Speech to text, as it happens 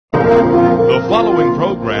The following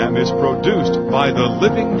program is produced by the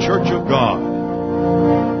Living Church of God.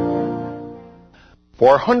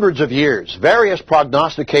 For hundreds of years, various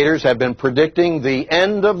prognosticators have been predicting the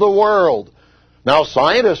end of the world. Now,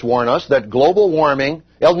 scientists warn us that global warming,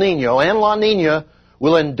 El Nino and La Nina,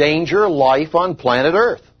 will endanger life on planet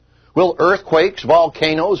Earth. Will earthquakes,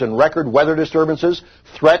 volcanoes, and record weather disturbances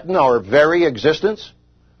threaten our very existence?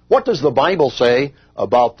 What does the Bible say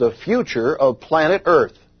about the future of planet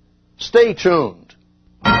Earth? Stay tuned.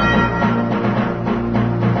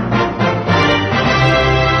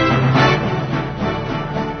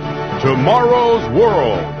 Tomorrow's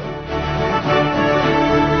World.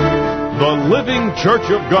 The Living Church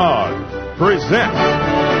of God presents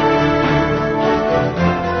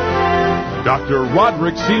Dr.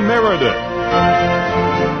 Roderick C. Meredith,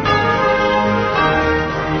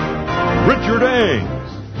 Richard Ames,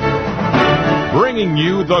 bringing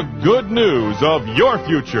you the good news of your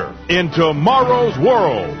future in tomorrow's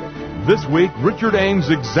world. This week, Richard Ames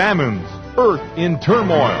examines Earth in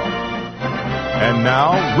turmoil. And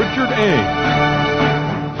now, Richard Ames.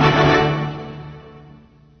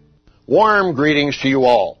 Warm greetings to you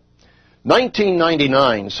all.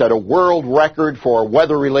 1999 set a world record for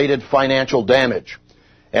weather-related financial damage.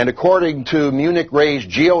 And according to Munich Re's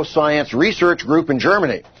Geoscience Research Group in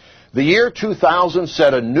Germany, the year 2000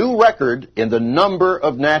 set a new record in the number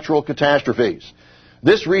of natural catastrophes.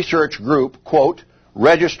 This research group, quote,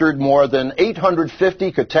 registered more than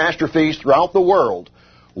 850 catastrophes throughout the world,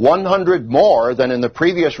 100 more than in the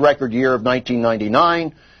previous record year of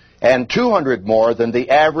 1999, and 200 more than the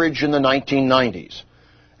average in the 1990s.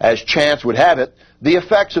 As chance would have it, the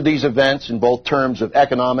effects of these events in both terms of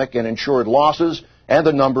economic and insured losses and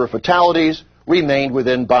the number of fatalities remained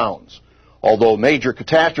within bounds. Although major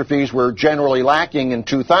catastrophes were generally lacking in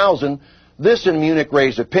 2000, this, in Munich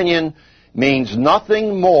Re's opinion, means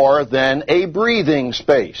nothing more than a breathing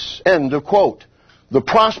space. End of quote. The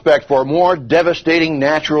prospect for more devastating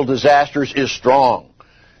natural disasters is strong.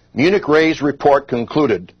 Munich Re's report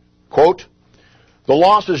concluded, quote, the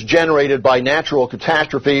losses generated by natural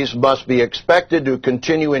catastrophes must be expected to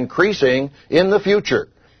continue increasing in the future.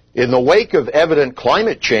 In the wake of evident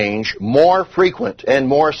climate change, more frequent and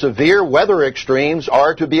more severe weather extremes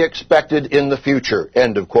are to be expected in the future.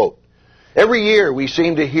 End of quote. Every year we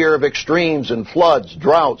seem to hear of extremes in floods,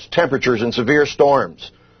 droughts, temperatures, and severe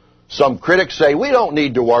storms. Some critics say we don't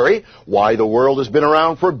need to worry. Why, the world has been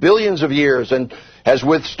around for billions of years and has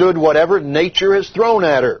withstood whatever nature has thrown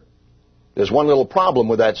at her. There's one little problem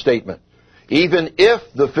with that statement. Even if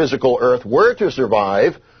the physical Earth were to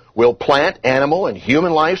survive, will plant, animal, and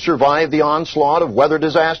human life survive the onslaught of weather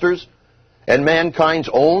disasters and mankind's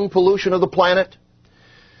own pollution of the planet?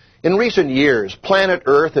 In recent years, planet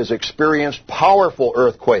Earth has experienced powerful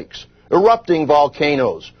earthquakes, erupting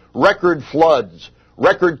volcanoes, record floods,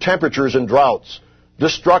 record temperatures and droughts,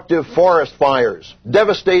 destructive forest fires,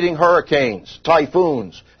 devastating hurricanes,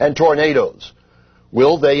 typhoons, and tornadoes.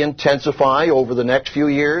 Will they intensify over the next few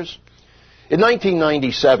years? In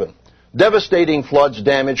 1997, devastating floods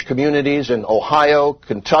damaged communities in Ohio,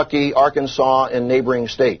 Kentucky, Arkansas, and neighboring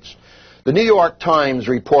states. The New York Times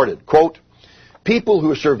reported, quote, people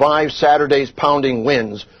who survived Saturday's pounding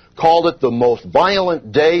winds called it the most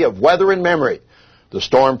violent day of weather in memory. The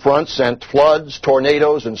storm front sent floods,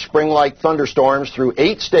 tornadoes, and spring-like thunderstorms through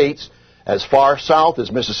 8 states, as far south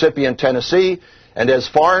as Mississippi and Tennessee, and as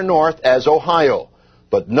far north as Ohio.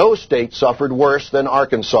 But no state suffered worse than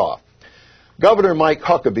Arkansas. Governor Mike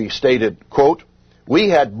Huckabee stated, quote, we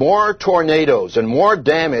had more tornadoes and more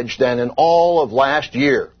damage than in all of last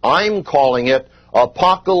year. I'm calling it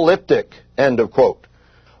apocalyptic, end of quote.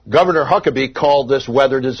 Governor Huckabee called this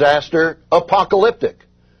weather disaster apocalyptic.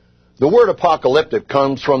 The word apocalyptic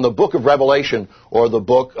comes from the book of Revelation, or the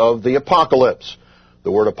book of the apocalypse.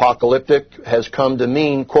 The word apocalyptic has come to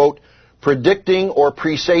mean, quote, predicting or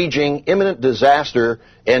presaging imminent disaster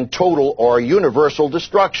and total or universal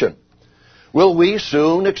destruction. Will we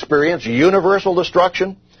soon experience universal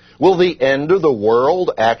destruction? Will the end of the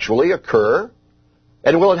world actually occur?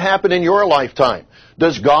 And will it happen in your lifetime?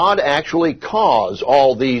 Does God actually cause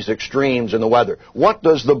all these extremes in the weather? What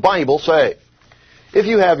does the Bible say? If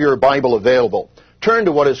you have your Bible available, turn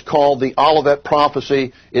to what is called the Olivet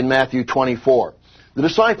Prophecy in Matthew 24. The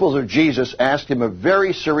disciples of Jesus asked him a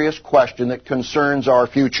very serious question that concerns our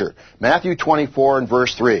future. Matthew 24 and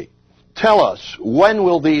verse 3. Tell us, when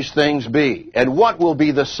will these things be, and what will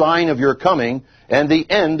be the sign of your coming and the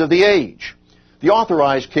end of the age? The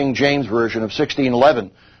Authorized King James Version of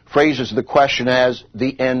 1611 phrases the question as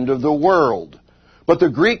the end of the world. But the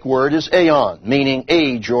Greek word is aeon, meaning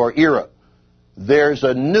age or era. there's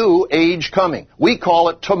a new age coming. We call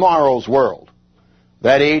it tomorrow's world.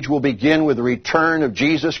 That age will begin with the return of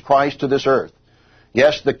Jesus Christ to this earth.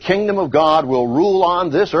 Yes, the kingdom of God will rule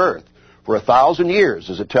on this earth for 1,000 years,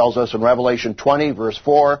 as it tells us in Revelation 20, verse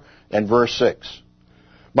 4 and verse 6.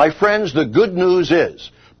 My friends, the good news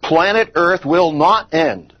is planet Earth will not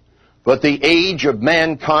end, but the age of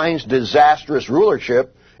mankind's disastrous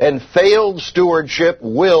rulership and failed stewardship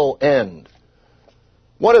will end.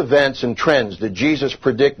 What events and trends did Jesus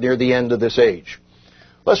predict near the end of this age?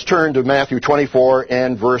 Let's turn to Matthew 24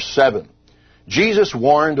 and verse 7. Jesus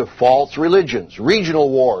warned of false religions,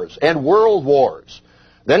 regional wars, and world wars.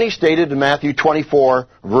 Then he stated in Matthew 24,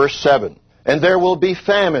 verse 7, and there will be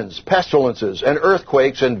famines, pestilences, and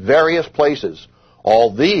earthquakes in various places.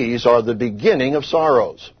 All these are the beginning of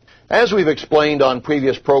sorrows. As we've explained on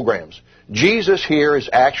previous programs, Jesus here is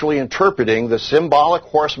actually interpreting the symbolic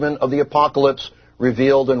horsemen of the apocalypse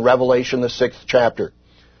revealed in Revelation, the 6th chapter.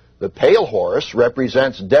 The pale horse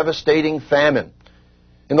represents devastating famine.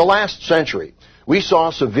 In the last century, we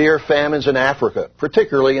saw severe famines in Africa,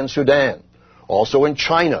 particularly in Sudan, also in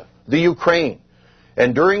China, the Ukraine,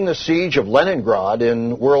 and during the siege of Leningrad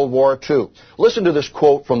in World War II. Listen to this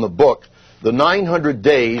quote from the book, The 900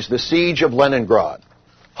 Days, The Siege of Leningrad.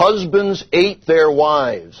 Husbands ate their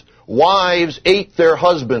wives, wives ate their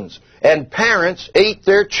husbands, and parents ate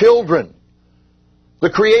their children. The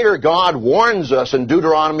Creator God warns us in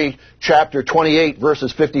Deuteronomy chapter 28,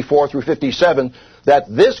 verses 54 through 57, that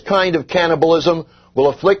this kind of cannibalism will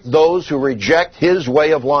afflict those who reject His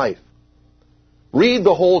way of life. Read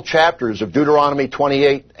the whole chapters of Deuteronomy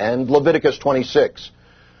 28 and Leviticus 26.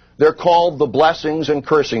 They're called the blessings and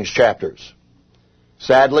cursings chapters.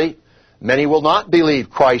 Sadly, many will not believe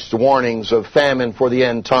Christ's warnings of famine for the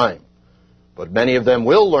end time, but many of them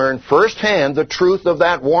will learn firsthand the truth of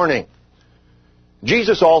that warning.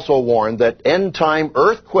 Jesus also warned that end-time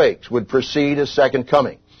earthquakes would precede His second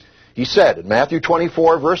coming. He said in Matthew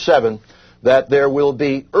 24, verse 7, that there will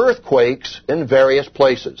be earthquakes in various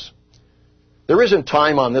places. There isn't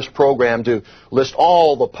time on this program to list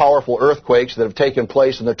all the powerful earthquakes that have taken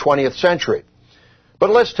place in the 20th century, but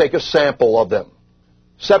let's take a sample of them.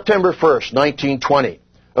 September 1st, 1920,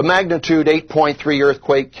 a magnitude 8.3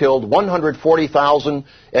 earthquake killed 140,000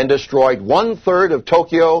 and destroyed one-third of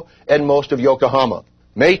Tokyo and most of Yokohama.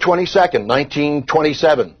 May 22nd,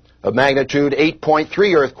 1927, a magnitude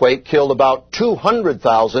 8.3 earthquake killed about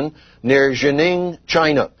 200,000 near Jining,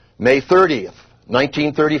 China. May 30th,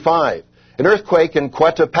 1935, an earthquake in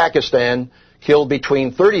Quetta, Pakistan killed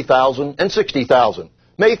between 30,000 and 60,000.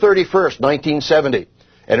 May 31st, 1970,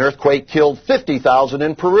 an earthquake killed 50,000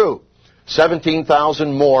 in Peru.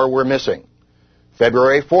 17,000 more were missing.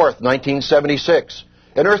 February 4th, 1976,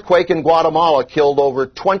 an earthquake in Guatemala killed over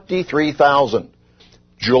 23,000.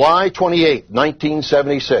 July 28,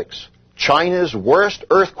 1976, China's worst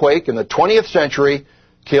earthquake in the 20th century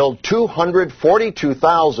killed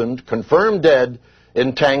 242,000 confirmed dead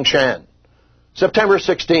in Tangshan. September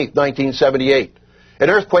 16, 1978, an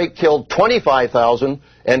earthquake killed 25,000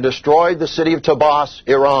 and destroyed the city of Tabas,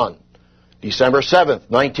 Iran. December 7th,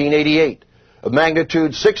 1988, a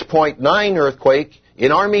magnitude 6.9 earthquake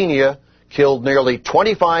in Armenia killed nearly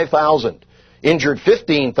 25,000, injured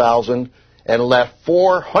 15,000, and left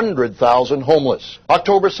 400,000 homeless.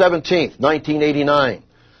 October 17th, 1989,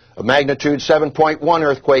 a magnitude 7.1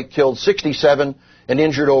 earthquake killed 67 and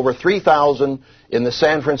injured over 3,000 in the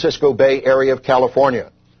San Francisco Bay Area of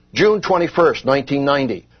California. June 21st,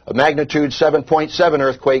 1990, a magnitude 7.7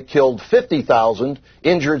 earthquake killed 50,000,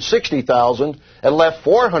 injured 60,000, and left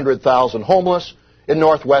 400,000 homeless in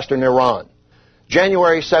northwestern Iran.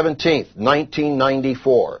 January 17,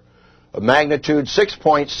 1994, a magnitude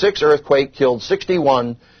 6.6 earthquake killed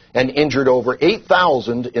 61 and injured over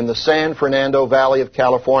 8,000 in the San Fernando Valley of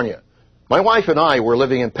California. My wife and I were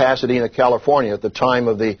living in Pasadena, California at the time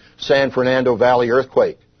of the San Fernando Valley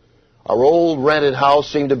earthquake. Our old rented house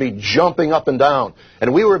seemed to be jumping up and down,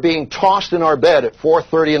 and we were being tossed in our bed at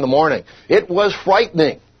 4:30 in the morning. It was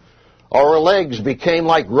frightening. Our legs became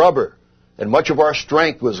like rubber, and much of our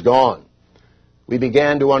strength was gone. We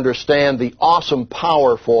began to understand the awesome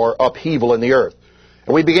power for upheaval in the earth,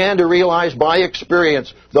 and we began to realize by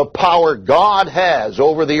experience the power God has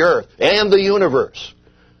over the earth and the universe.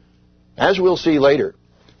 As we'll see later,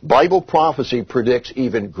 Bible prophecy predicts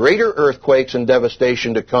even greater earthquakes and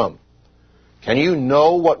devastation to come. Can you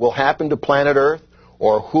know what will happen to planet Earth,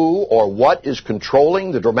 or who or what is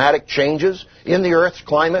controlling the dramatic changes in the Earth's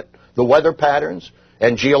climate, the weather patterns,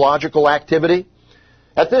 and geological activity?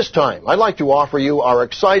 At this time, I'd like to offer you our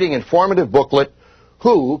exciting, informative booklet,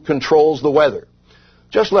 Who Controls the Weather?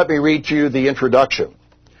 Just let me read to you the introduction.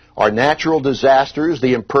 Are natural disasters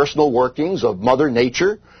the impersonal workings of Mother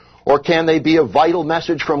Nature, or can they be a vital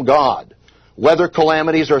message from God? Weather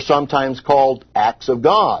calamities are sometimes called acts of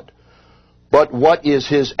God. But what is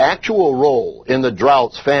His actual role in the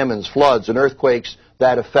droughts, famines, floods, and earthquakes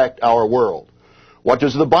that affect our world? What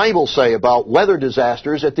does the Bible say about weather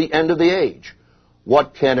disasters at the end of the age?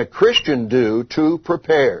 What can a Christian do to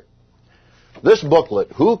prepare? This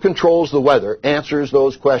booklet, Who Controls the Weather, answers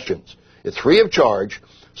those questions. It's free of charge,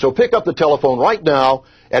 so pick up the telephone right now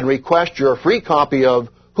and request your free copy of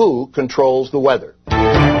Who Controls the Weather.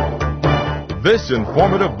 This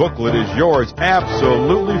informative booklet is yours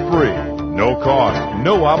absolutely free. No cost,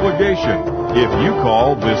 no obligation. If you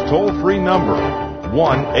call this toll-free number,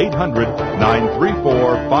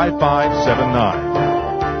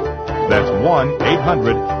 1-800-934-5579. That's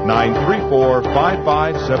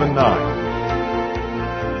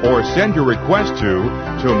 1-800-934-5579. Or send your request to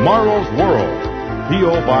Tomorrow's World,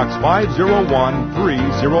 P.O. Box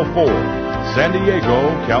 501304, San Diego,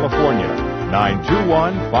 California,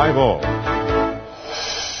 92150.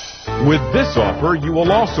 With this offer, you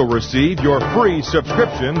will also receive your free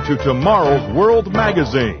subscription to Tomorrow's World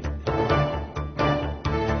magazine,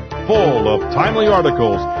 full of timely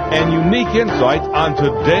articles and unique insights on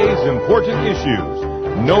today's important issues.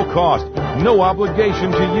 No cost, no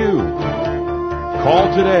obligation to you. Call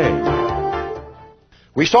today.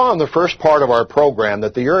 We saw in the first part of our program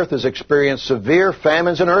that the earth has experienced severe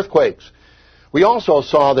famines and earthquakes. We also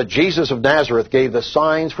saw that Jesus of Nazareth gave the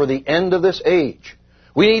signs for the end of this age.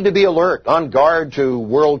 We need to be alert, on guard to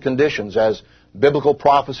world conditions as biblical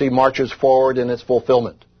prophecy marches forward in its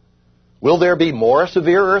fulfillment. Will there be more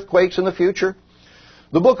severe earthquakes in the future?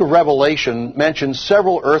 The book of Revelation mentions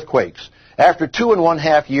several earthquakes after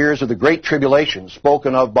 2.5 years of the Great Tribulation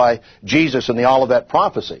spoken of by Jesus in the Olivet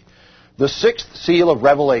prophecy. The sixth seal of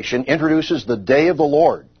Revelation introduces the day of the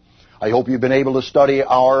Lord. I hope you've been able to study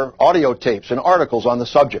our audio tapes and articles on the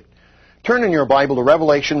subject. Turn in your Bible to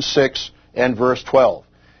Revelation 6 and verse 12.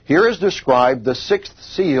 Here is described the sixth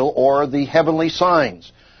seal, or the heavenly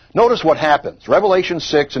signs. Notice what happens. Revelation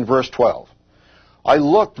 6 and verse 12. I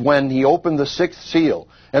looked when he opened the sixth seal,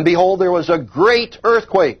 and behold, there was a great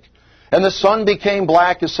earthquake, and the sun became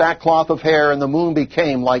black as sackcloth of hair, and the moon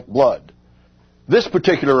became like blood. This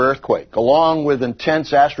particular earthquake, along with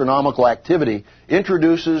intense astronomical activity,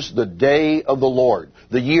 introduces the day of the Lord,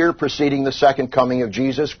 the year preceding the second coming of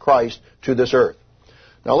Jesus Christ to this earth.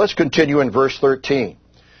 Now let's continue in verse 13.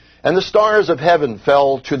 And the stars of heaven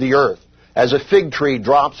fell to the earth, as a fig tree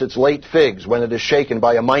drops its late figs when it is shaken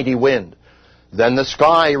by a mighty wind. Then the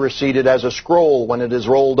sky receded as a scroll when it is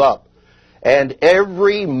rolled up, and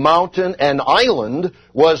every mountain and island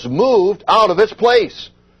was moved out of its place.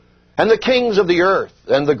 And the kings of the earth,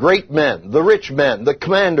 and the great men, the rich men, the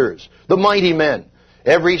commanders, the mighty men,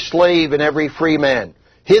 every slave and every free man,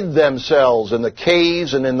 hid themselves in the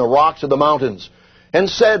caves and in the rocks of the mountains, and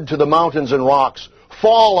said to the mountains and rocks,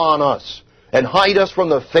 Fall on us, and hide us from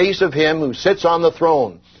the face of him who sits on the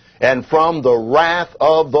throne, and from the wrath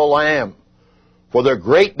of the Lamb. For the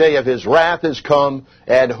great day of his wrath is come,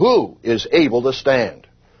 and who is able to stand?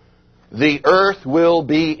 The earth will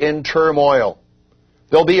be in turmoil.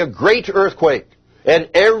 There'll be a great earthquake, and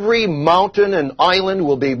every mountain and island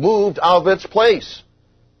will be moved out of its place.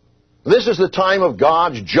 This is the time of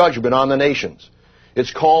God's judgment on the nations.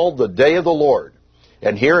 It's called the day of the Lord.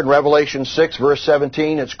 And here in Revelation 6, verse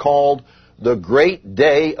 17, it's called the great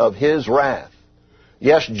day of his wrath.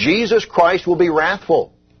 Yes, Jesus Christ will be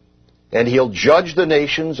wrathful, and he'll judge the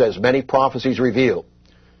nations as many prophecies reveal.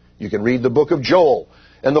 You can read the book of Joel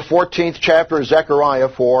and the 14th chapter of Zechariah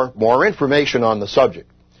for more information on the subject.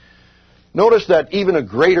 Notice that even a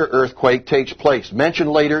greater earthquake takes place, mentioned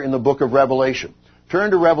later in the book of Revelation. Turn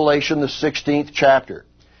to Revelation, the 16th chapter.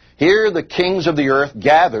 Here the kings of the earth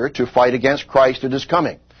gather to fight against Christ at his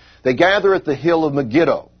coming. They gather at the hill of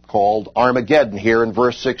Megiddo, called Armageddon here in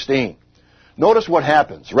verse 16. Notice what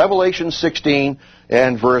happens. Revelation 16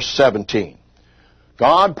 and verse 17.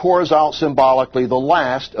 God pours out symbolically the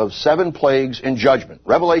last of 7 plagues in judgment.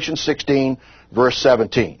 Revelation 16, verse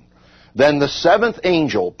 17. Then the seventh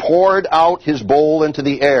angel poured out his bowl into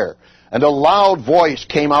the air, and a loud voice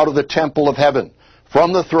came out of the temple of heaven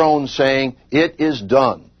from the throne, saying, It is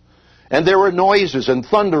done. And there were noises and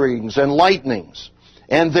thunderings and lightnings,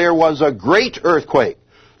 and there was a great earthquake,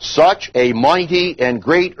 such a mighty and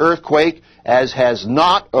great earthquake as has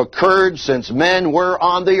not occurred since men were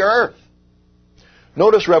on the earth.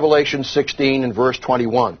 Notice Revelation 16 and verse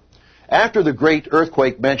 21. After the great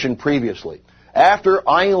earthquake mentioned previously, after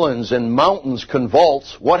islands and mountains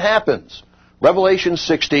convulse, what happens? Revelation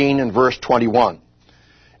 16 and verse 21.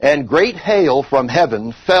 and great hail from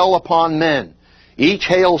heaven fell upon men, each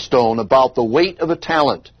hailstone about the weight of a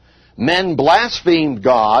talent. Men blasphemed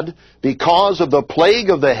God because of the plague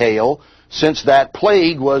of the hail, since that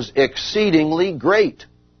plague was exceedingly great.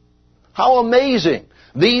 How amazing!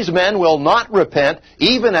 These men will not repent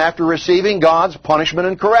even after receiving God's punishment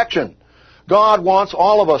and correction. God wants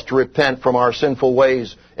all of us to repent from our sinful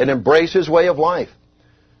ways and embrace His way of life.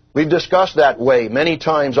 We've discussed that way many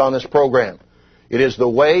times on this program. It is the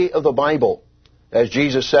way of the Bible. As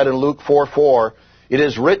Jesus said in Luke 4:4, it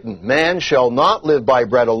is written, man shall not live by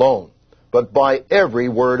bread alone, but by every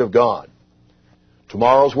word of God.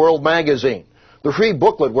 Tomorrow's World Magazine, the free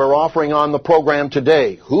booklet we're offering on the program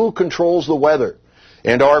today, Who Controls the Weather,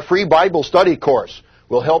 and our free Bible study course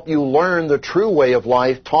will help you learn the true way of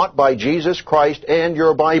life taught by Jesus Christ and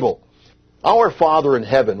your Bible. Our Father in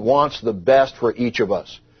heaven wants the best for each of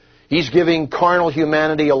us. He's giving carnal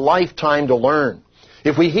humanity a lifetime to learn.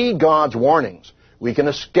 If we heed God's warnings, we can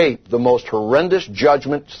escape the most horrendous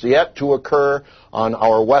judgments yet to occur on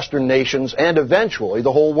our Western nations and eventually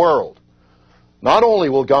the whole world. Not only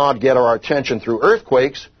will God get our attention through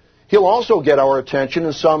earthquakes, He'll also get our attention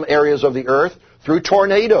in some areas of the earth through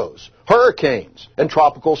tornadoes, hurricanes, and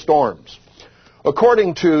tropical storms.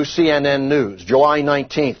 According to CNN News, July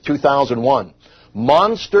 19, 2001,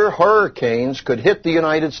 monster hurricanes could hit the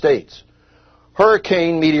United States.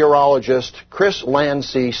 Hurricane meteorologist Chris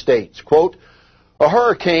Landsea states, quote, a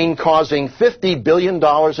hurricane causing $50 billion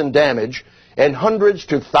in damage and hundreds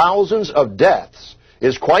to thousands of deaths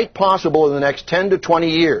is quite possible in the next 10 to 20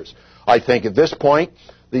 years. I think at this point,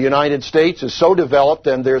 the United States is so developed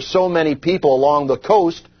and there's so many people along the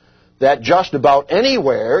coast that just about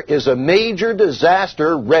anywhere is a major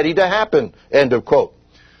disaster ready to happen, end of quote.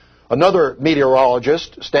 Another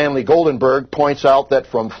meteorologist, Stanley Goldenberg, points out that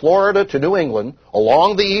from Florida to New England,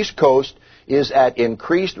 along the East Coast, is at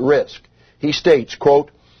increased risk. He states, quote,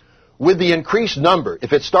 with the increased number,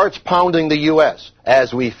 if it starts pounding the U.S.,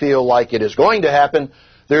 as we feel like it is going to happen,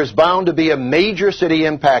 there's bound to be a major city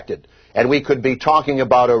impacted, and we could be talking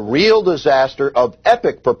about a real disaster of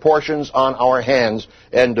epic proportions on our hands,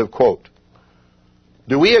 end of quote.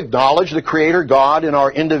 Do we acknowledge the Creator God in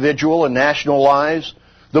our individual and national lives?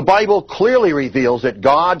 The Bible clearly reveals that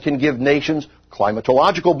God can give nations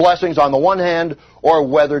climatological blessings on the one hand or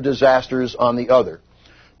weather disasters on the other.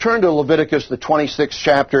 Turn to Leviticus, the 26th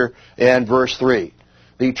chapter and verse 3.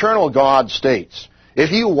 The eternal God states,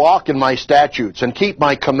 if you walk in my statutes and keep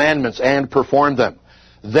my commandments and perform them,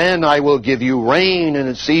 then I will give you rain in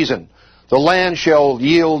its season. The land shall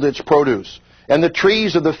yield its produce, and the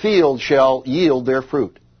trees of the field shall yield their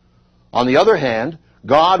fruit. On the other hand,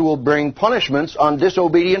 God will bring punishments on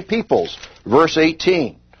disobedient peoples. Verse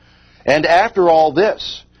 18. And after all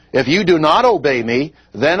this, if you do not obey me,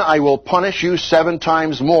 then I will punish you 7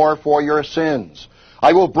 times more for your sins.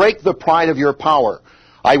 I will break the pride of your power.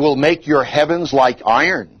 I will make your heavens like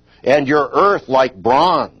iron, and your earth like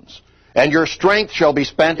bronze, and your strength shall be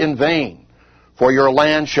spent in vain. For your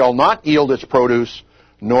land shall not yield its produce,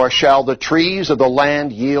 nor shall the trees of the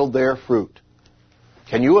land yield their fruit.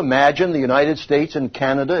 Can you imagine the United States and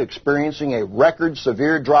Canada experiencing a record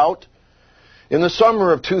severe drought? In the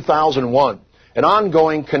summer of 2001, an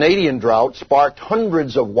ongoing Canadian drought sparked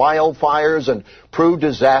hundreds of wildfires and proved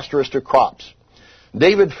disastrous to crops.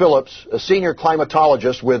 David Phillips, a senior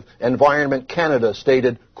climatologist with Environment Canada,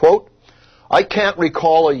 stated, quote, I can't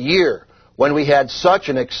recall a year when we had such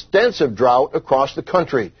an extensive drought across the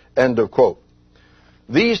country, end of quote.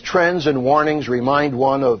 These trends and warnings remind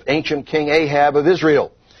one of ancient King Ahab of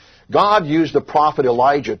Israel. God used the prophet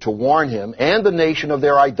Elijah to warn him and the nation of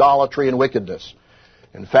their idolatry and wickedness.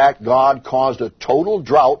 In fact, God caused a total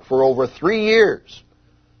drought for over 3 years.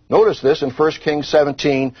 Notice this in 1 Kings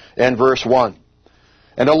 17 and verse 1.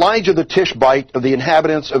 And Elijah the Tishbite of the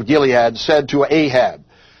inhabitants of Gilead said to Ahab,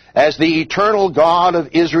 as the eternal God of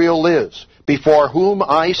Israel lives, before whom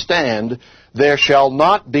I stand, there shall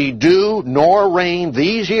not be dew nor rain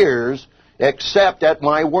these years, except at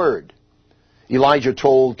my word. Elijah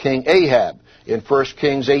told King Ahab in 1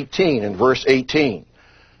 Kings 18 and verse 18,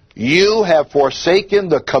 you have forsaken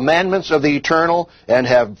the commandments of the eternal and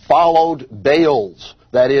have followed Baals,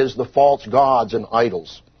 that is, the false gods and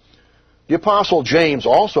idols. The Apostle James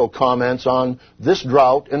also comments on this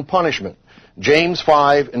drought and punishment. James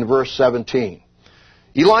 5 and verse 17.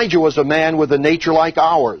 Elijah was a man with a nature like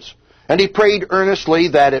ours, and he prayed earnestly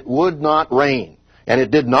that it would not rain. And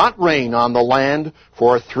it did not rain on the land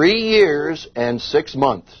for 3 years and 6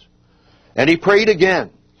 months. And he prayed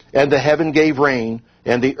again, and the heaven gave rain,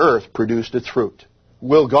 and the earth produced its fruit.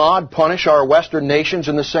 Will God punish our Western nations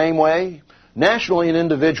in the same way? Nationally and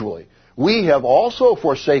individually, we have also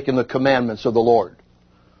forsaken the commandments of the Lord.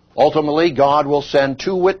 Ultimately, God will send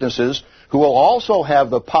two witnesses who will also have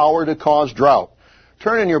the power to cause drought.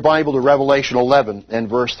 Turn in your Bible to Revelation 11 and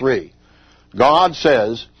verse 3. God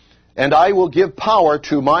says, "And I will give power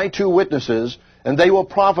to my two witnesses, and they will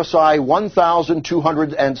prophesy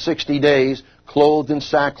 1,260 days, clothed in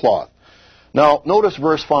sackcloth." Now, notice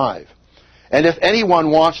verse 5. "And if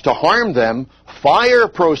anyone wants to harm them, fire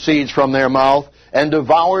proceeds from their mouth and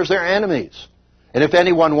devours their enemies. And if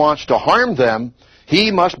anyone wants to harm them,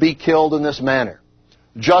 he must be killed in this manner.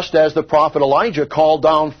 Just as the prophet Elijah called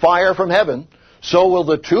down fire from heaven, so will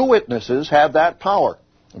the two witnesses have that power."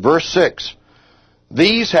 Verse 6.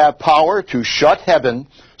 "These have power to shut heaven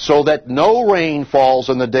so that no rain falls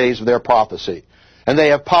in the days of their prophecy. And they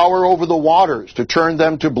have power over the waters to turn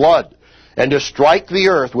them to blood, and to strike the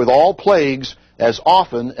earth with all plagues as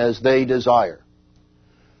often as they desire."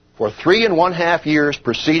 For 3.5 years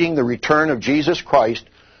preceding the return of Jesus Christ,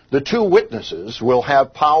 the two witnesses will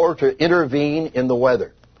have power to intervene in the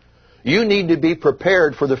weather. You need to be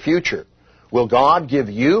prepared for the future. Will God give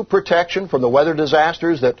you protection from the weather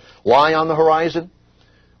disasters that lie on the horizon?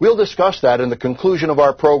 We'll discuss that in the conclusion of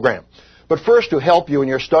our program. But first, to help you in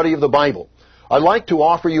your study of the Bible, I'd like to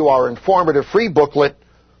offer you our informative free booklet,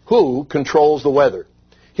 Who Controls the Weather?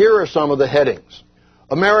 Here are some of the headings.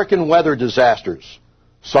 American weather disasters.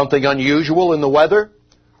 Something unusual in the weather?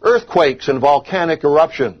 Earthquakes and volcanic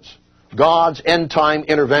eruptions. God's end-time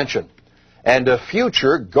intervention. And a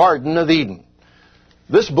future Garden of Eden.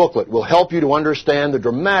 This booklet will help you to understand the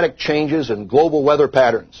dramatic changes in global weather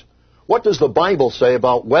patterns. What does the Bible say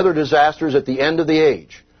about weather disasters at the end of the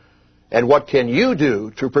age? And what can you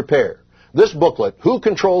do to prepare? This booklet, Who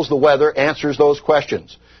Controls the Weather, answers those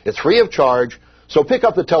questions. It's free of charge, so pick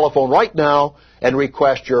up the telephone right now and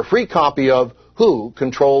request your free copy of Who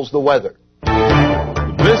Controls the Weather.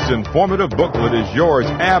 This informative booklet is yours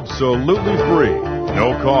absolutely free.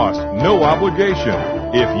 No cost, no obligation.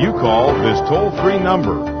 If you call this toll-free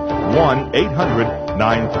number,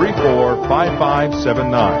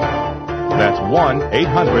 1-800-934-5579. That's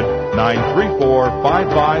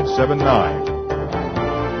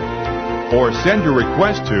 1-800-934-5579. Or send your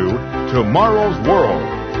request to Tomorrow's World,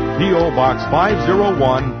 P.O. Box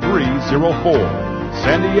 501304,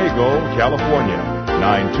 San Diego, California,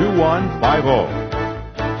 92150.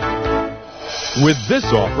 With this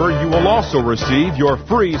offer, you will also receive your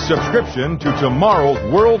free subscription to Tomorrow's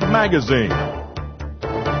World magazine,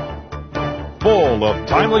 full of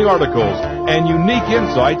timely articles and unique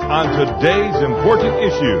insights on today's important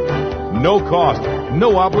issues. No cost,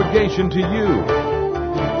 no obligation to you.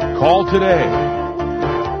 Call today.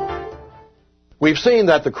 We've seen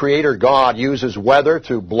that the Creator God uses weather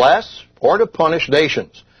to bless or to punish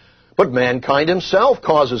nations. But mankind himself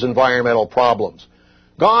causes environmental problems.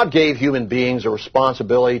 God gave human beings a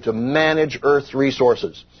responsibility to manage Earth's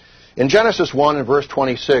resources. In Genesis 1 and verse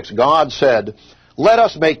 26, God said, "Let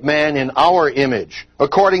us make man in our image,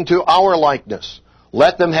 according to our likeness.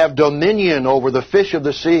 Let them have dominion over the fish of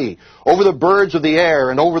the sea, over the birds of the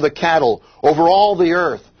air, and over the cattle, over all the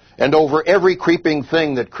earth, and over every creeping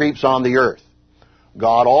thing that creeps on the earth."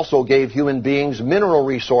 God also gave human beings mineral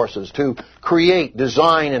resources to create,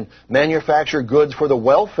 design, and manufacture goods for the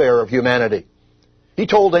welfare of humanity. He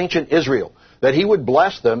told ancient Israel that he would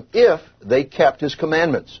bless them if they kept his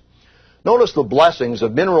commandments. Notice the blessings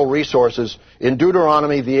of mineral resources in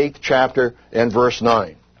Deuteronomy, the 8th chapter, and verse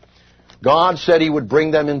 9. God said he would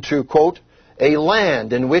bring them into, quote, "a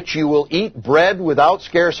land in which you will eat bread without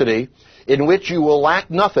scarcity, in which you will lack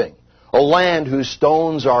nothing, a land whose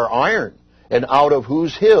stones are iron, and out of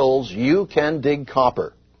whose hills you can dig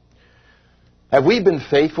copper." Have we been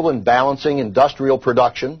faithful in balancing industrial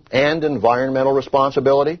production and environmental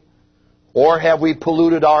responsibility? Or have we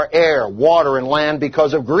polluted our air, water, and land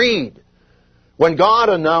because of greed? When God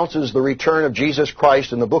announces the return of Jesus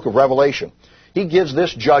Christ in the book of Revelation, he gives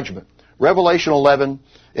this judgment. Revelation 11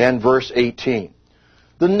 and verse 18.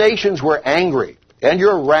 "The nations were angry, and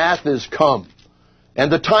your wrath is come, and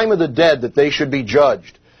the time of the dead that they should be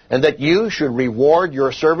judged, and that you should reward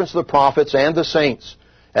your servants the prophets and the saints,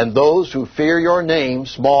 and those who fear your name,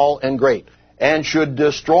 small and great, and should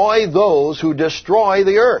destroy those who destroy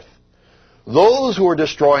the earth. Those who are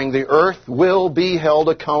destroying the earth will be held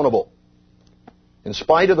accountable." In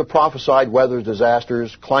spite of the prophesied weather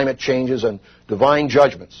disasters, climate changes, and divine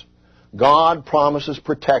judgments, God promises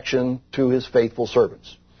protection to his faithful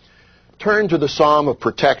servants. Turn to the Psalm of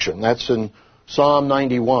Protection. That's in Psalm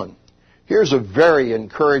 91. Here's a very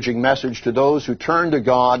encouraging message to those who turn to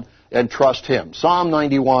God and trust him. Psalm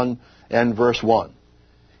 91 and verse 1.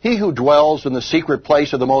 "He who dwells in the secret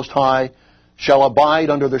place of the Most High shall abide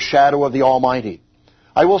under the shadow of the Almighty.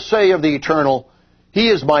 I will say of the Eternal, He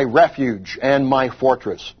is my refuge and my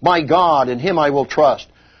fortress. My God, in Him I will trust.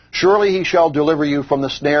 Surely He shall deliver you from the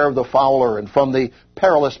snare of the fowler and from the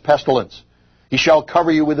perilous pestilence. He shall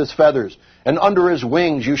cover you with His feathers, and under His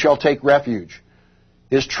wings you shall take refuge.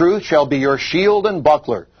 His truth shall be your shield and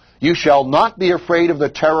buckler. You shall not be afraid of the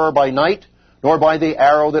terror by night, nor by the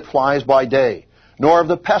arrow that flies by day, nor of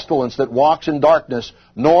the pestilence that walks in darkness,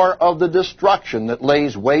 nor of the destruction that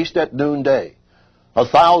lays waste at noonday.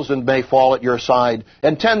 1,000 may fall at your side,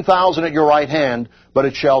 and 10,000 at your right hand, but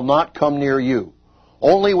it shall not come near you.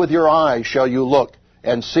 Only with your eyes shall you look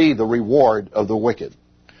and see the reward of the wicked.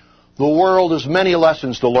 The world has many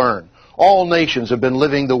lessons to learn. All nations have been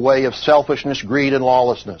living the way of selfishness, greed, and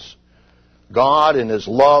lawlessness. God, in His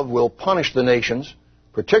love, will punish the nations,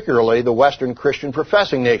 particularly the Western Christian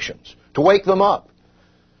professing nations, to wake them up.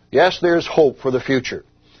 Yes, there's hope for the future.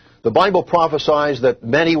 The Bible prophesies that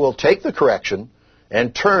many will take the correction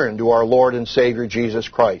and turn to our Lord and Savior Jesus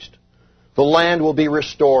Christ. The land will be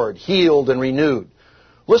restored, healed, and renewed.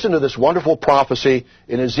 Listen to this wonderful prophecy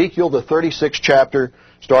in Ezekiel, the 36th chapter,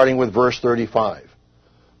 starting with verse 35.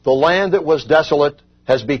 The land that was desolate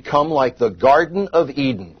has become like the Garden of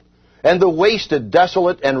Eden, and the wasted,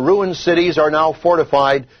 desolate, and ruined cities are now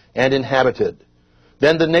fortified and inhabited.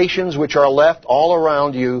 Then the nations which are left all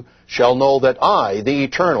around you shall know that I, the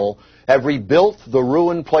Eternal, have rebuilt the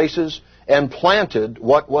ruined places and planted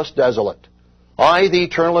what was desolate. I, the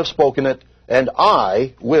Eternal, have spoken it, and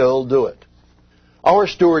I will do it. Our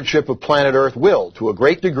stewardship of planet Earth will, to a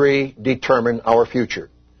great degree, determine our future.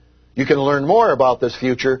 You can learn more about this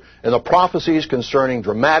future and the prophecies concerning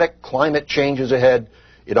dramatic climate changes ahead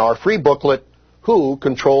in our free booklet, Who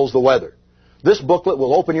Controls the Weather? This booklet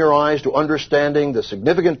will open your eyes to understanding the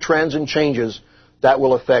significant trends and changes that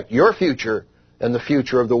will affect your future and the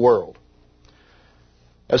future of the world.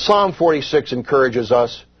 As Psalm 46 encourages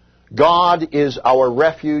us, God is our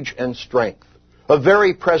refuge and strength, a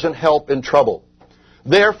very present help in trouble.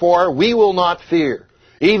 Therefore we will not fear,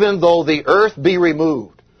 even though the earth be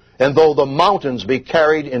removed, and though the mountains be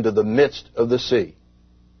carried into the midst of the sea.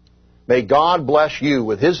 May God bless you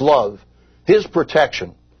with His love, His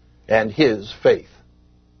protection, and His faith.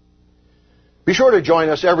 Be sure to join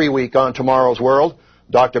us every week on Tomorrow's World.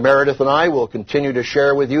 Dr. Meredith and I will continue to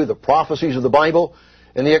share with you the prophecies of the Bible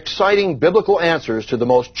and the exciting biblical answers to the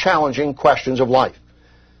most challenging questions of life.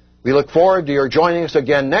 We look forward to your joining us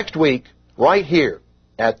again next week, right here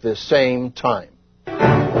at this same time.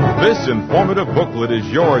 This informative booklet is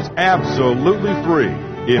yours absolutely free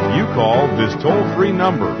if you call this toll-free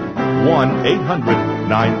number,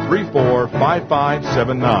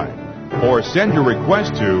 1-800-934-5579, or send your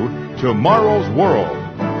request to Tomorrow's World,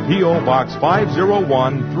 P.O. Box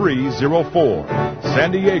 501304,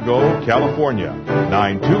 San Diego, California,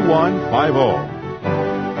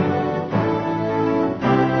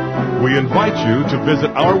 92150. We invite you to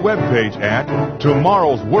visit our webpage at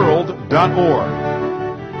tomorrowsworld.org.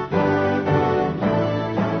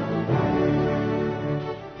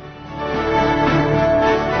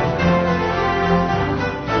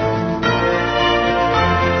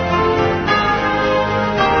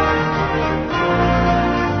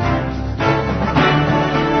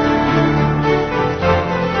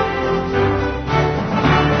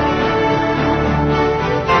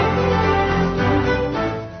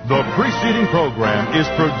 The preceding program is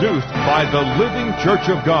produced by the Living Church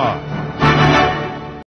of God.